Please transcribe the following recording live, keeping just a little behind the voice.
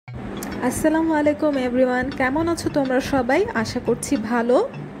আসসালামু আলাইকুম এভরিওয়ান, কেমন আছো তোমরা সবাই? আশা করছি ভালো।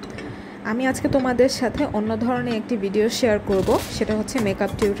 আমি আজকে তোমাদের সাথে অন্য ধরনের একটি ভিডিও শেয়ার করব, সেটা হচ্ছে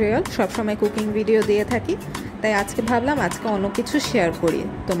মেকআপ টিউটোরিয়াল। সবসময় কুকিং ভিডিও দিয়ে থাকি, তাই আজকে ভাবলাম আজকে অন্য কিছু শেয়ার করি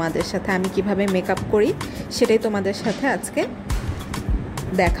তোমাদের সাথে। আমি কিভাবে মেকআপ করি সেটাই তোমাদের সাথে আজকে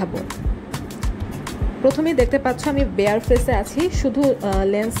দেখাবো। প্রথমেই দেখতে পাচ্ছ আমি বেয়ার ফেসে আছি, শুধু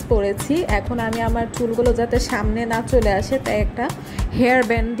লেন্স পরেছি। এখন আমি আমার চুলগুলো যাতে সামনে না চলে আসে তাই একটা হেয়ার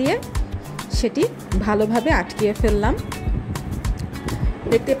ব্যান্ড দিয়ে সেটি ভালোভাবে আটকিয়ে ফেললাম।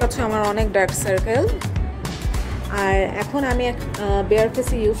 দেখতে পাচ্ছ আমার অনেক ডার্ক সার্কেল। আর এখন আমি বেয়ার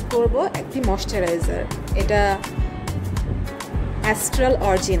ফেসে ইউজ করব একটি ময়শ্চারাইজার। এটা অ্যাস্ট্রাল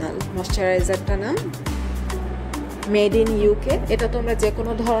অরিজিনাল ময়শ্চারাইজারটার নাম, মেড ইন ইউকে। এটা তোমরা যে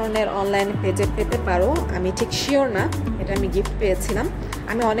কোনো ধরনের অনলাইন পেজে পেতে পারো, আমি ঠিক শিওর না, এটা আমি গিফট পেয়েছিলাম।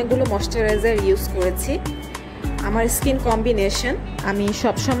 আমি অনেকগুলো ময়শ্চারাইজার ইউজ করেছি। আমার স্কিন কম্বিনেশন, আমি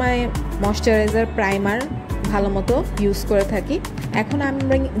সবসময় ময়শ্চারাইজার প্রাইমার ভালো মতো ইউজ করে থাকি। এখন আমি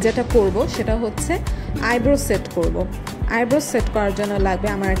যেটা করব সেটা হচ্ছে আইব্রো সেট করব। আইব্রো সেট করার জন্য লাগবে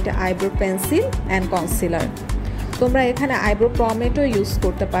আমার একটা আইব্রো পেন্সিল অ্যান্ড কনসিলার। তোমরা এখানে আইব্রো পমেটও ইউজ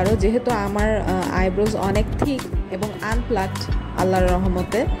করতে পারো, যেহেতু আমার আইব্রোজ অনেক থিক এবং আনপ্লাকড আল্লাহর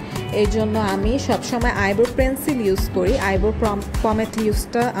রহমতে, এই জন্য আমি সবসময় আইব্রো পেন্সিল ইউজ করি। আইব্রো পমেট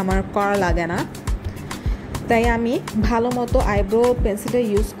ইউজটা আমার করা লাগে না, তাই আমি ভালো মতো আইব্রো পেন্সিলটা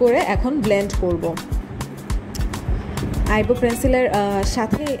ইউজ করে এখন ব্লেন্ড করব। আইব্রো পেন্সিলের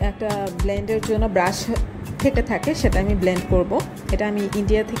সাথে একটা ব্লেন্ডের জন্য ব্রাশ থেকে থাকে, সেটা আমি ব্লেন্ড করব। এটা আমি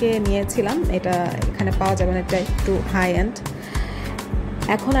ইন্ডিয়া থেকে নিয়েছিলাম, এটা এখানে পাওয়া যাবে না, এটা একটু হাই এন্ড।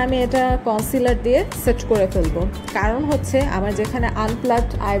 এখন আমি এটা কনসিলার দিয়ে সেট করে ফেলবো, কারণ হচ্ছে আমার যেখানে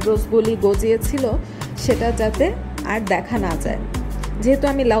আনপ্লাকড আইব্রোসগুলি গজিয়েছিল সেটা যাতে আর দেখা না যায়। যেহেতু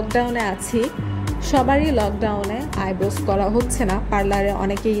আমি লকডাউনে আছি, সবারই লকডাউনে আইব্রোস করা হচ্ছে না, পার্লারে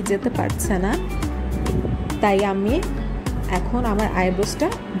অনেকেই যেতে পারছে না, তাই আমি এখন আমার আইব্রোসটা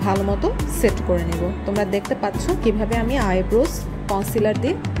ভালো মতো সেট করে নেব। তোমরা দেখতে পাচ্ছ কিভাবে আমি আইব্রোস কনসিলার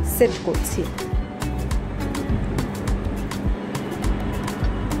দিয়ে সেট করছি।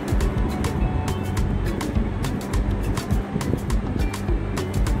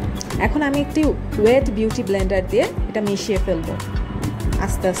 এখন আমি একটি ওয়েট বিউটি ব্লেন্ডার দিয়ে এটা মিশিয়ে ফেলবো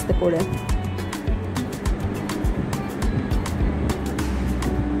আস্তে আস্তে করে।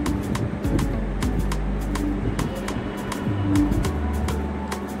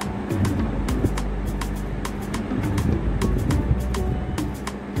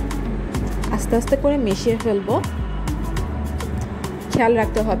 আস্তে আস্তে করে মিশিয়ে ফেলবো। খেয়াল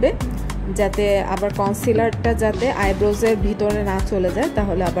রাখতে হবে যাতে আবার কনসিলারটা যাতে আইব্রোজের ভিতরে না চলে যায়,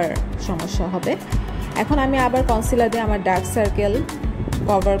 তাহলে আবার সমস্যা হবে। এখন আমি আবার কনসিলার দিয়ে আমার ডার্ক সার্কেল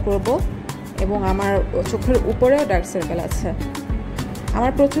কভার করব, এবং আমার চোখের উপরেও ডার্ক সার্কেল আছে।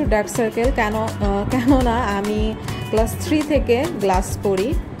 আমার প্রচুর ডার্ক সার্কেল, কেননা আমি ক্লাস 3 থেকে গ্লাস পরি।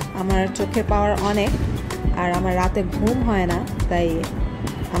 আমার চোখের পাওয়ার অনেক, আর আমার রাতে ঘুম হয় না, তাই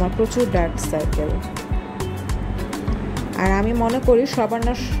আমার প্রচুর ডার্ক সার্কেল। আর আমি মনে করি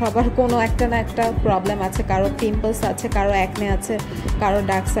সবার কোনো একটা না একটা প্রবলেম আছে। কারো পিম্পলস আছে, কারো অ্যাকনে আছে, কারো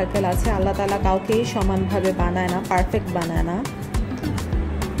ডার্ক সার্কেল আছে। আল্লাহ তাআলা কাউকেই সমানভাবে বানায় না, পারফেক্ট বানায় না।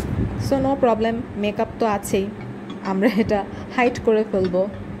 সো নো প্রবলেম, মেকআপ তো আছেই, আমরা এটা হাইড করে ফেলবো।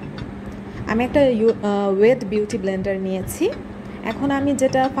 আমি একটা ওয়েট বিউটি ব্লেন্ডার নিয়েছি। এখন আমি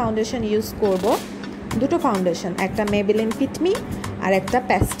যেটা ফাউন্ডেশন ইউজ করব, দুটো ফাউন্ডেশন, একটা মেবেলিন ফিটমি আর একটা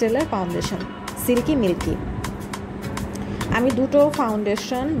প্যাস্টেলের ফাউন্ডেশন সিল্কি মিল্কি। আমি দুটো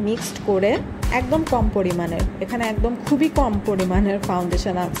ফাউন্ডেশন মিক্সড করে একদম কম পরিমাণের, এখানে একদম খুবই কম পরিমাণের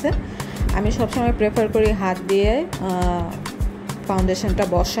ফাউন্ডেশন আছে। আমি সবসময় প্রেফার করি হাত দিয়ে ফাউন্ডেশনটা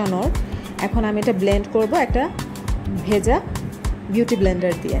বসানোর। এখন আমি এটা ব্লেন্ড করব একটা ভেজা বিউটি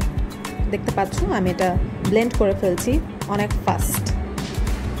ব্লেন্ডার দিয়ে। দেখতে পাচ্ছ আমি এটা ব্লেন্ড করে ফেলছি অনেক ফাস্ট।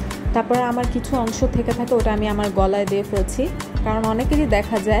 তারপরে আমার কিছু অংশ থেকে থাকে, ওটা আমি আমার গলায় দিয়ে ফেলছি, কারণ অনেকেরই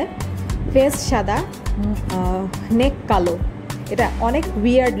দেখা যায় ফেস সাদা, নেক কালো। এটা অনেক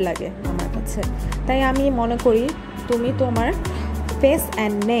উইয়ার্ড লাগে আমার কাছে, তাই আমি মনে করি তুমি তোমার ফেস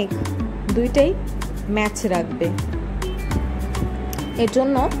অ্যান্ড নেক দুইটাই ম্যাচ রাখবে। এর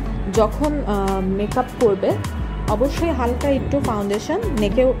জন্য যখন মেকআপ করবে অবশ্যই হালকা একটু ফাউন্ডেশন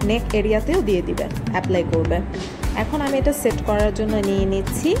নেক এরিয়াতেও দিয়ে দিবে, অ্যাপ্লাই করবে। এখন আমি এটা সেট করার জন্য নিয়ে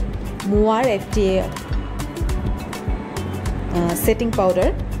নিচ্ছি মুয়ার একটি সেটিং পাউডার,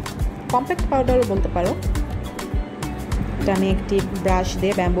 কম্প্যাক্ট পাউডারও বলতে পারো। এটা আমি একটি ব্রাশ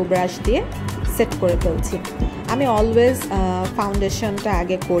দিয়ে, ব্যাম্বু ব্রাশ দিয়ে সেট করে ফেলছি। আমি অলওয়েজ ফাউন্ডেশনটা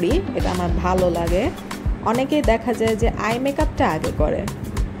আগে করি, এটা আমার ভালো লাগে। অনেকেই দেখা যায় যে আই মেকআপটা আগে করে,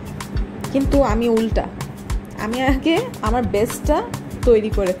 কিন্তু আমি উল্টা, আমি আগে আমার বেসটা তৈরি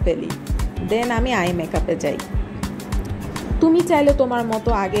করে ফেলি। দেন আমি আই মেকআপে যাই। তুমি চাইলে তোমার মতো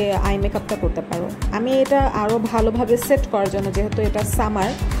আগে আই মেকআপটা করতে পারো। আমি এটা আরও ভালোভাবে সেট করার জন্য, যেহেতু এটা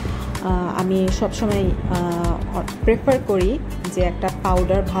সামার, আমি সবসময় প্রেফার করি যে একটা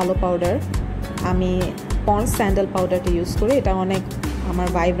পাউডার, ভালো পাউডার, আমি পন্ডস স্যান্ডেল পাউডারটা ইউজ করি। এটা অনেক আমার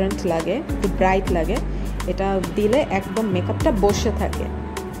ভাইব্রেন্ট লাগে, একটু ব্রাইট লাগে, এটা দিলে একদম মেকআপটা বসে থাকে।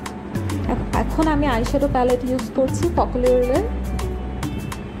 এখন আমি আইশ্যাডো প্যালেট ইউজ করছি পপুলারের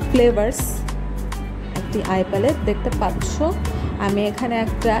ফ্লেভার্স একটি আই প্যালেট। দেখতে পাচ্ছ আমি এখানে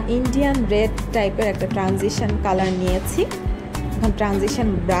একটা ইন্ডিয়ান রেড টাইপের একটা ট্রানজিশন কালার নিয়েছি। এখন ট্রানজিশন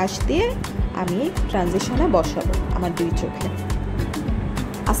ব্রাশ দিয়ে আমি ট্রানজিশনে বসাবো আমার দুই চোখে।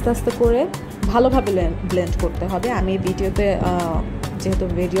 আস্তে আস্তে করে ভালোভাবে ব্লেন্ড করতে হবে। আমি ভিডিওতে যেহেতু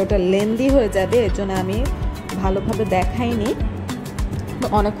ভিডিওটা লেন্দি হয়ে যাবে, এর জন্য আমি ভালোভাবে দেখাইনি।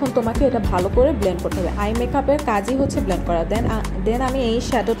 অনেকক্ষণ তোমাকে এটা ভালো করে ব্লেন্ড করতে হবে। আই মেকআপের কাজই হচ্ছে ব্লেন্ড করা। দেন আমি এই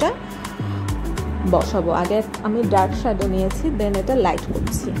শ্যাডোটা বসাবো। আগে আমি ডার্ক শ্যাডো নিয়েছি, দেন এটা লাইট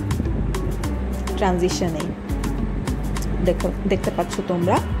করছি ট্রানজিশনেই, দেখতে পাচ্ছ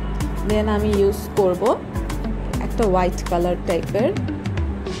তোমরা। দেন আমি ইউজ করব একটা হোয়াইট কালার টাইপের।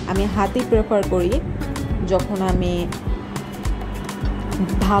 আমি হাতই প্রেফার করি যখন আমি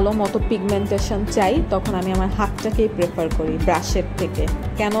ভালো মতো পিগমেন্টেশন চাই, তখন আমি আমার হাতটাকেই প্রেফার করি ব্রাশের থেকে।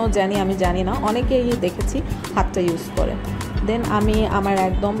 কেন জানি আমি জানি না, অনেকেই দেখেছি হাতটা ইউজ করে। দেন আমি আমার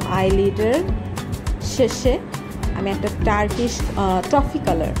একদম আইলিডের শেষে আমি একটা টার্কিশ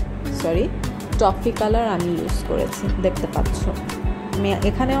টফি কালার আমি ইউজ করেছি, দেখতে পাচ্ছ। আমি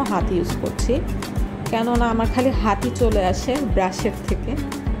এখানেও হাত ইউজ করছি, কেননা আমার খালি হাতই চলে আসে ব্রাশের থেকে।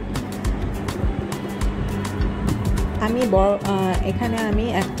 এখানে আমি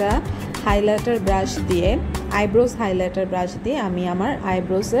একটা হাইলাইটার ব্রাশ দিয়ে, আইব্রোজ হাইলাইটার ব্রাশ দিয়ে আমি আমার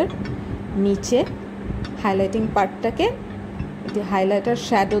আইব্রোজের নিচে হাইলাইটিং পার্টটাকে হাইলাইটার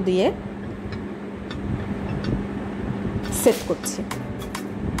শ্যাডো দিয়ে সেট করছি।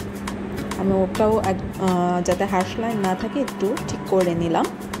 আমি ওটাও যাতে হার্শ লাইন না থাকে একটু ঠিক করে নিলাম।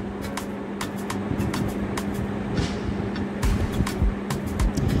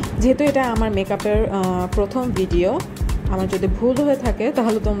 যেহেতু এটা আমার মেকআপের প্রথম ভিডিও, আমার যদি ভুল হয়ে থাকে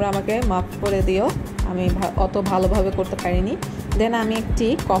তাহলে তোমরা আমাকে মাফ করে দিও, আমি অত ভালোভাবে করতে পারিনি। দেন আমি একটি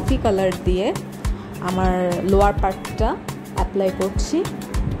কফি কালার দিয়ে আমার লোয়ার পার্টটা অ্যাপ্লাই করছি।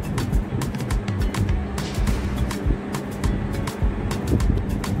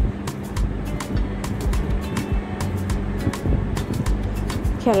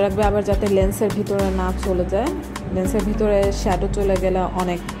 খেয়াল রাখবে আবার যাতে লেন্সের ভিতরে না চলে যায়। লেন্সের ভিতরে শ্যাডো চলে গেলে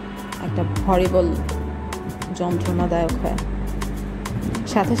অনেক একটা হরিবল যন্ত্রণাদায়ক হয়,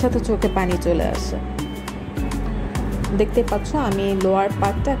 সাথে সাথে চোখে পানি চলে আসে। দেখতে পাচ্ছ আমি লোয়ার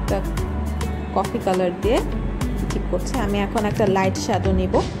পার্টটা একটা কফি কালার দিয়ে ঠিক করছি। আমি এখন একটা লাইট শ্যাডো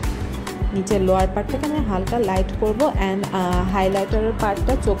নিব, নিচের লোয়ার পার্টটাকে আমি হালকা লাইট করব। অ্যান্ড হাইলাইটারের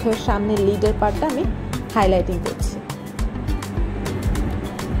পার্টটা, চোখের সামনে লিডের পার্টটা আমি হাইলাইটিং করছি।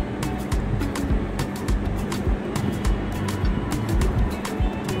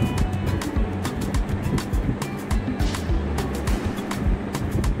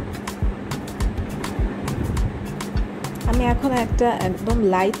 আমি এখন একটা একদম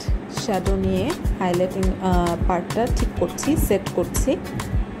লাইট শ্যাডো নিয়ে হাইলাইটিং পার্টটা ঠিক করছি, সেট করছি।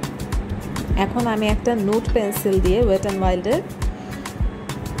 এখন আমি একটা নোট পেন্সিল দিয়ে ওয়েট অ্যান্ড ওয়াইল্ডের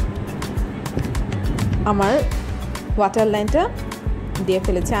আমার ওয়াটার লাইনটা দিয়ে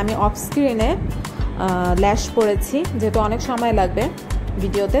ফেলেছি। আমি অফ স্ক্রিনে ল্যাশ করেছি, যেহেতু অনেক সময় লাগবে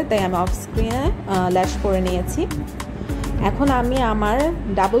ভিডিওতে, তাই আমি অফ স্ক্রিনে ল্যাশ করে নিয়েছি। এখন আমি আমার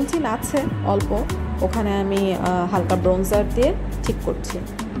ডাবল চিন আছে অল্প, ওখানে আমি হালকা ব্রোঞ্জার দিয়ে ঠিক করছি।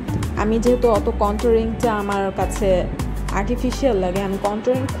 আমি যেহেতু অত কন্ট্রোলিংটা আমার কাছে আর্টিফিশিয়াল লাগে, আমি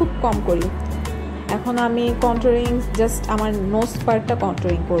কন্ট্রোলিং খুব কম করি। এখন আমি কন্ট্রোলিং জাস্ট আমার নোজ পার্টটা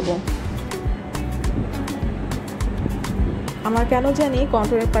কন্ট্রোলিং করব। আমার কেন জানি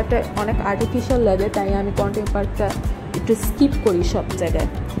কন্ট্রোলিং পার্টটা অনেক আর্টিফিশিয়াল লাগে, তাই আমি কন্ট্রোলিং পার্টটা একটু স্কিপ করি সব জায়গায়।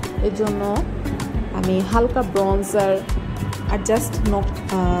 এর জন্য আমি হালকা ব্রোঞ্জার আর জাস্ট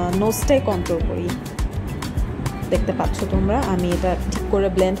নোজটাই কন্ট্রোল করি। দেখতে পাচ্ছ তোমরা, আমি এটা ঠিক করে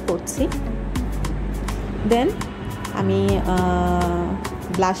ব্লেন্ড করছি। দেন আমি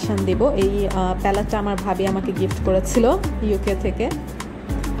ব্লাশন দেব। এই প্যালেটটা আমার ভাবি আমাকে গিফট করেছিল ইউকে থেকে,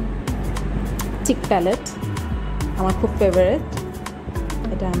 চিক প্যালেট, আমার খুব ফেভারিট।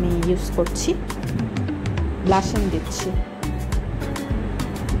 এটা আমি ইউজ করছি, ব্লাশন দিচ্ছি।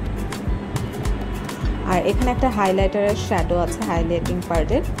 আর এখানে একটা হাইলাইটারের শ্যাডো আছে হাইলাইটিং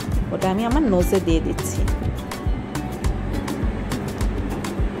পার্টের, ওটা আমি আমার নোজে দিয়ে দিচ্ছি।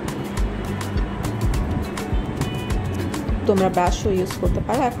 তোমরা ব্রাশও ইউজ করতে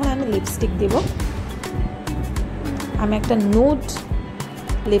পারো। এখন আমি লিপস্টিক দিব। আমি একটা নুড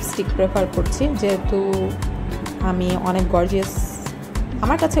লিপস্টিক প্রেফার করছি, যেহেতু আমি অনেক গর্জিয়াস,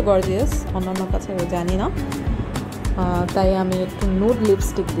 আমার কাছে গর্জিয়াস, অন্যান্য কাছে জানি না, তাই আমি একটু নুড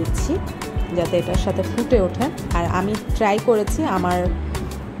লিপস্টিক দিচ্ছি যাতে এটার সাথে ফুটে ওঠে। আর আমি ট্রাই করেছি আমার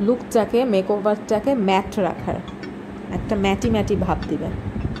লুকটাকে, মেকওভারটাকে ম্যাট রাখার, একটা ম্যাটি ম্যাটি ভাব দিবে।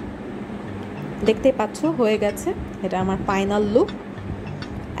 দেখতেই পাচ্ছ হয়ে গেছে, এটা আমার ফাইনাল লুক।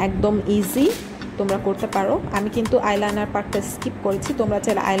 একদম ইজি, তোমরা করতে পারো। আমি কিন্তু আইলাইনার পার্টটা স্কিপ করেছি, তোমরা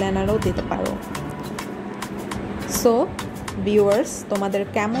চাইলে আইলাইনারও দিতে পারো। সো ভিউয়ার্স, তোমাদের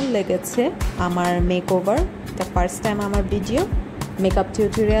কেমন লেগেছে আমার মেকওভার? এটা ফার্স্ট টাইম আমার ভিডিও মেকআপ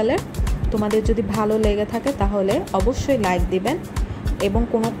টিউটোরিয়ালের। তোমাদের যদি ভালো লেগে থাকে তাহলে অবশ্যই লাইক দিবেন, এবং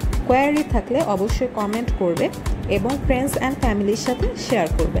কোনো কোয়ারি থাকলে অবশ্যই কমেন্ট করবে, এবং ফ্রেন্ডস অ্যান্ড ফ্যামিলির সাথে শেয়ার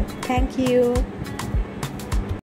করবে। Thank you.